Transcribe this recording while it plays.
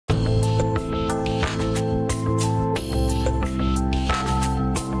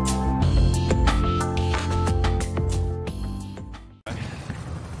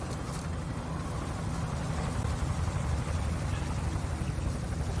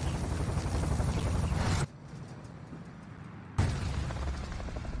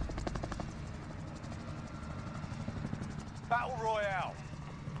battle royale.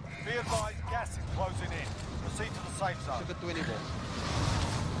 Be advised, gas is closing in. Proceed to the safe zone. Suka 20 balls.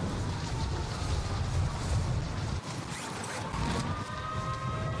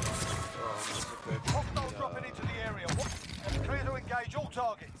 Hostile dropping into the area. Clear to engage all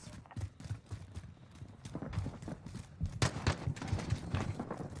targets.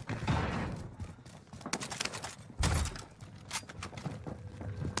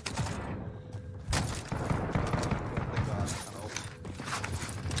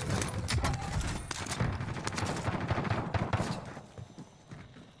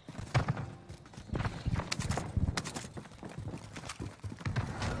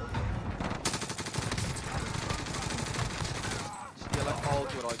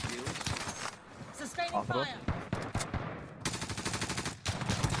 Sustaining fire.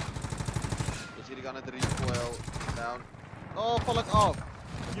 Is hier gaan het recoil down. Oh, val ik af.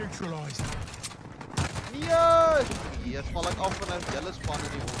 Neutralized. Yes! Yes, val ik af van een hele span in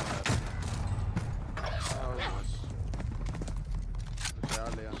die onder. Oh, nice. Dat is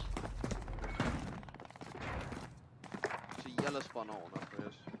alleen. Het is een hele span onder,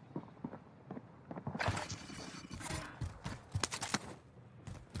 dus.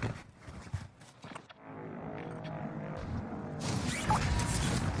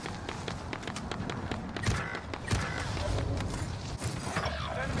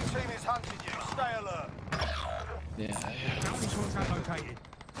 Hunting you, stay alert. Located.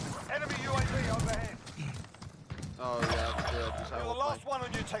 Enemy UAV overhead. Oh yeah, You're the last one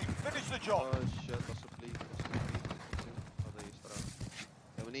on your team. Finish the job. Oh shit, alsjeblieft. Wat is er aan?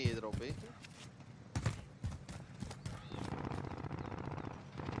 Gaan we niet hier erop, hè?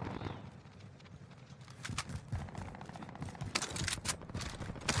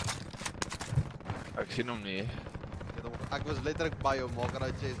 Ik zie hem niet. Ik was letterlijk bij jou, maar ik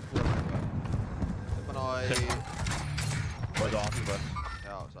had je voor. Ik ben al. Waar de hand was.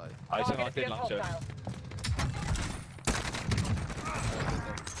 Ja, zei. Hij is er nog niet langs.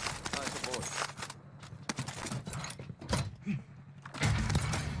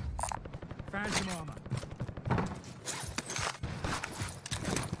 Found some armor.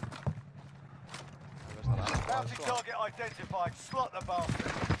 Bounty target identified. Slot the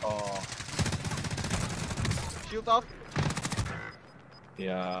bastard. Oh. Shield off.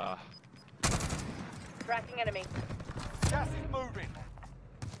 Ja. Tracking enemy. Gas is moving.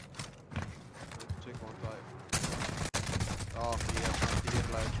 Check one live. Oh, hier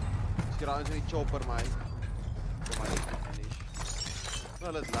gelijk. Is trouwens een chopper, mij. Kom maar, finish.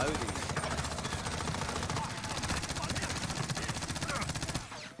 Wel, het luid is.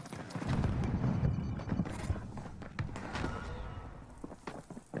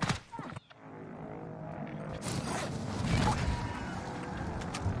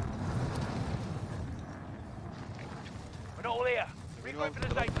 We're all here. Regroup in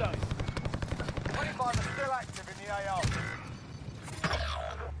the safe zone. 25 are still active in the AO.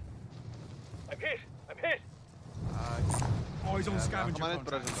 I'm hit. I'm hit. Eyes on scavenger. Kom maar net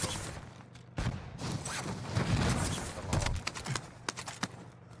present erop.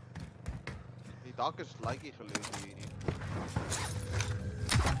 Die dak is likey gelegen hier niet.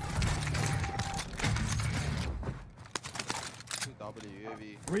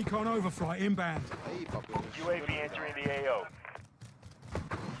 UAV. Recon overflight inbound. Hey, papi. UAV entering the AO.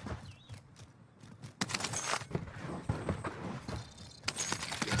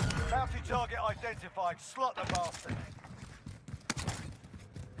 Bounty target identified. Slot the bastard.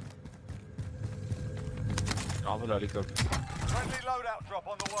 Allemaal daar ik ook. Friendly loadout drop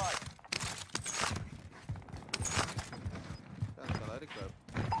on the way.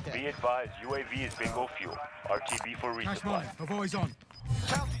 Be advised, UAV is bingo fuel. RTB for Cash resupply. money. Have eyes on.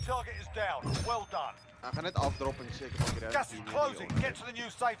 Bounty target is down. Well done. Hij gaat net afdroppen en zeker van de Gas is closing. Get to the new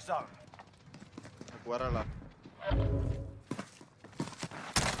safe zone. Ik word er.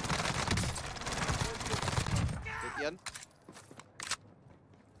 Dit een.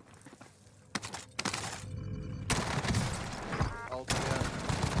 Altijd.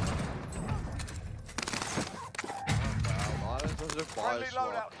 Friendly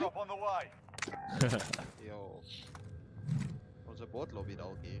loadout drop on the way. Yo. Onze bootlobby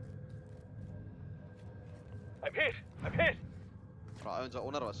al keer. I'm hit. I'm hit. Vrouw, onze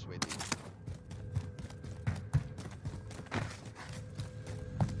onder was sweaty.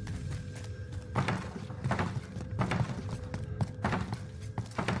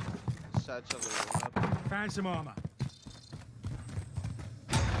 Found some armor.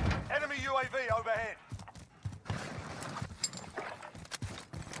 Enemy UAV overhead.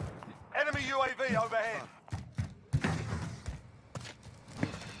 Enemy UAV overhead.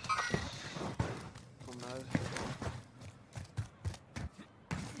 Kom nou.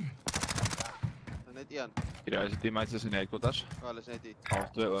 Ian. Hier is die teammates tussen headquarters. Wel, is net die. Half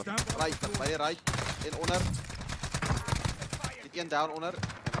 2 oor. Stand by. Right, by die right. En onder. Dit een down onder.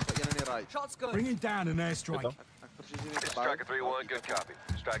 En dan een in die right. Shots good. Bring it down an airstrike. Ek presies hier net Striker 3-1, good copy.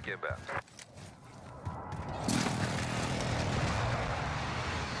 Strike inbound.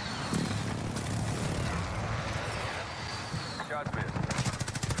 Shots missed.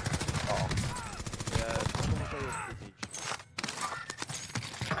 Oh, Ja, kom ons sê op die beach.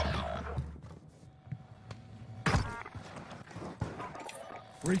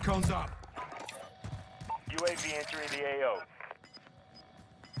 Recon's up. UAV entering the AO.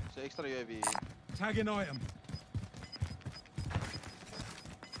 So extra UAV. Tagging item.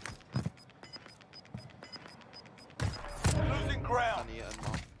 Losing ground. Kan hier in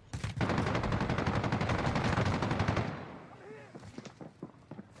man.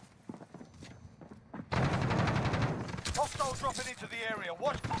 Hostile dropping into the area.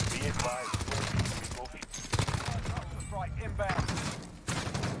 Watch. Be advised, UAV is bingo fuel. Right, inbound.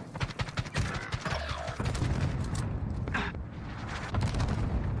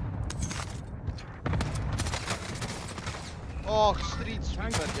 Oh, street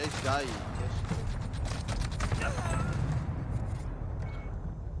sweeper, jy's gay.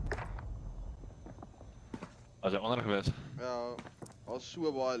 Was hy onder geweest? Ja, daar's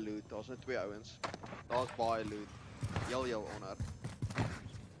so baie loot. Daar's net 2 ouens. Daar's baie loot. Heel onder.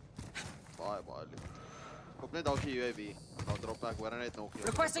 Baie loot. Koop net dalk die UAV. Dan drop ek hoor net nog.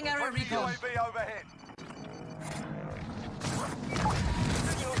 Requesting area recon. UAV overhead.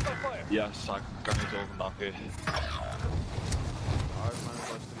 Ja, sak. Kan niet zo vandaag weer. Ah, man,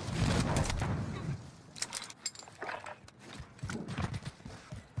 dat is street sweeper.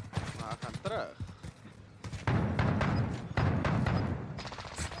 Maar ek gaan terug.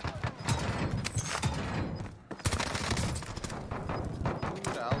 Hoe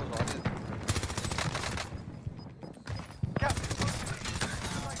de hel is al dit?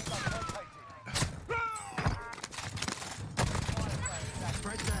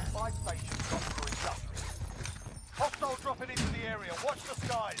 Straight there. Five stations got for injustice. Hostile dropping into the area. Watch the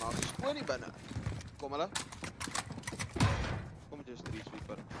skies. Maar ek is gewoon nie binne. Kom hulle. Kom met jou street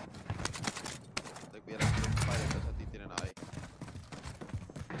sweeper. Ek weer ek fire is dat dit hier in hy.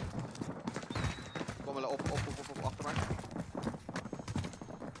 Kom hulle op agter my.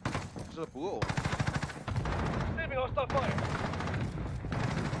 Is hulle bo op? Enemy hostile fire.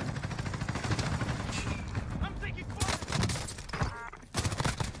 I'm taking fire.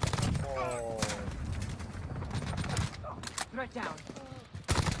 Threat down.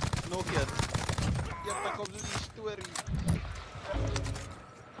 Nog een. Ja, dan komt dus die story.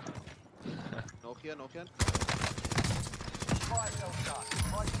 Nog een. Fire cell shot.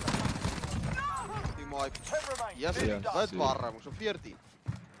 Right shot. Die mooi. 10 remain. Yes, Ja, wat warm. So 14.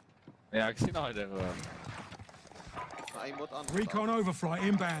 Ja, ik zie nou gewoon. Maar hy moet aan. Recon overflight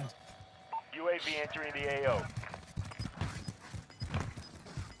inbound. UAV entering the AO.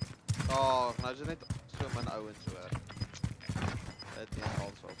 Oh, nou is dit net so min ouens so. Dit is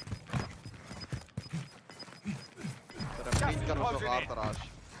also. Ter 'n vriend kan ons nog harder rush.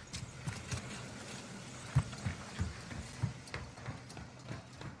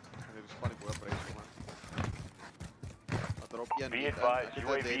 Dit is funny boy break kom maar. Drop een. Be advised,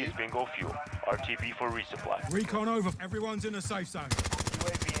 UAV is bingo fuel. RTB for resupply. Recon over. Everyone's in a safe zone.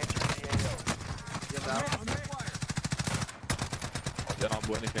 UAV entering the AO. Een daar. Ja, nou,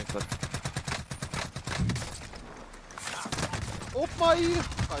 boer niet eens dat. Op my!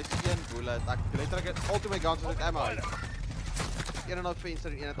 Guys, een bullet. Ek letterlik het al twee guns met ammo. Een in 'n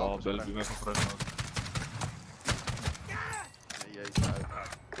venster en een in 'n Oh, ander. bellen bij van Prison. Nee, jy's out.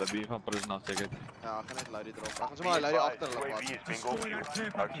 Dat ben je van Prison afticket. Ja, ek gaan net Larry drop. Ek gaan Be sommer Larry advised, agter hulle UAV pas. is bingo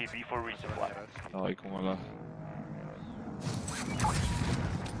fuel. RTB for resupply. Nou, ik kom wel.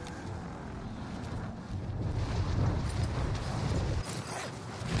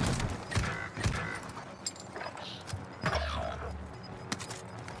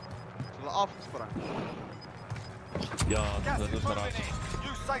 Hulle afgesprang. Ja, Gas dat is is maar moving uit. in.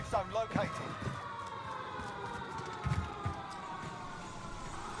 New safe zone located.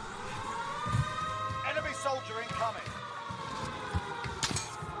 Enemy soldier incoming.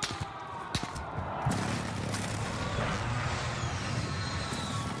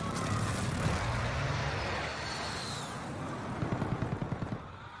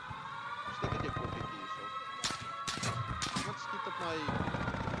 Steek dit jou koppie hierso. Wat skiet op my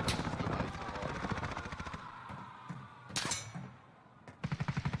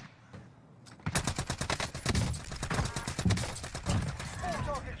All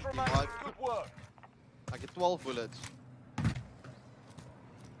targets remain. Mike. Good work. Ek het 12 bullets.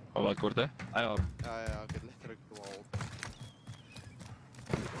 Oh, wat kort hè? Ah ja, Ja, ek het letterlik gehaal.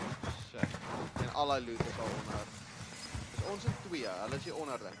 Shit. En al die loot is al onder. Dis ons in 2, hulle is hier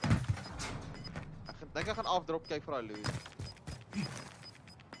onder dink ek. Ek dink ek gaan afdrop kyk vir die loot.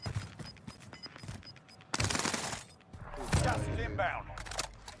 Gas is inbound.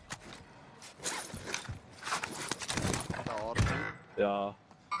 Daar. ja.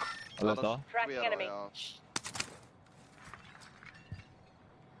 Hulle is daar. Tracking enemy. Ja.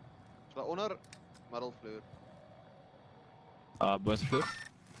 Daar onder middelvloer. Bovenste vloer.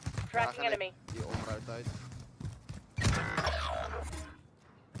 Tracking enemy. Die omruit uit.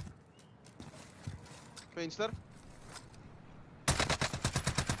 Venster.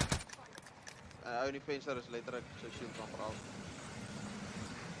 Ou in die venster is letterlik so shield van verhaal.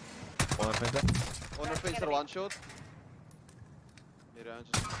 Onder venster. Onder venster one shot. Hier rounds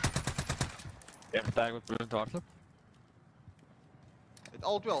is. Een getuige wat probeert te hardloop. Het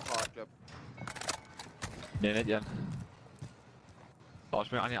al 12 gehardloop. Nee, net één. Daar is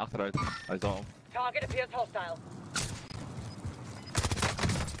meer aan die achteruit. Hij is daar om. Target appears hostile.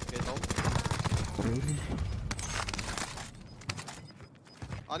 Weet al.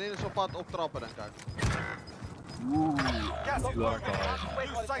 Alleen is op pad optrappen denk ik. Gas is moving.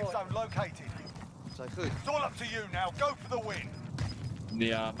 Lekker. New safe zone located. Zij goed. It's all up to you now. Go for the win.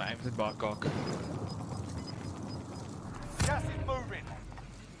 Ja, mijn aim zit bakkak. Gas is moving.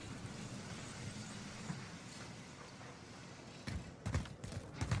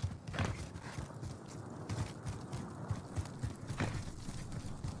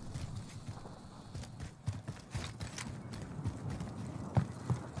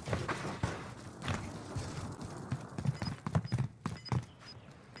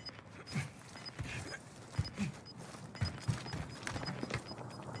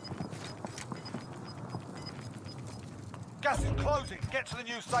 Gas is closing. Get to the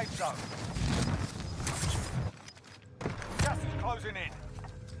new safe zone. Gas is closing in.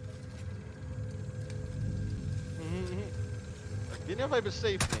 Ik weet niet of hij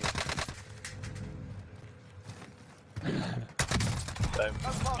beseft niet. Same. No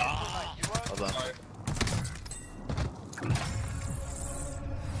targets remain. You earned Wel dan.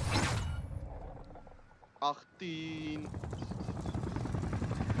 18.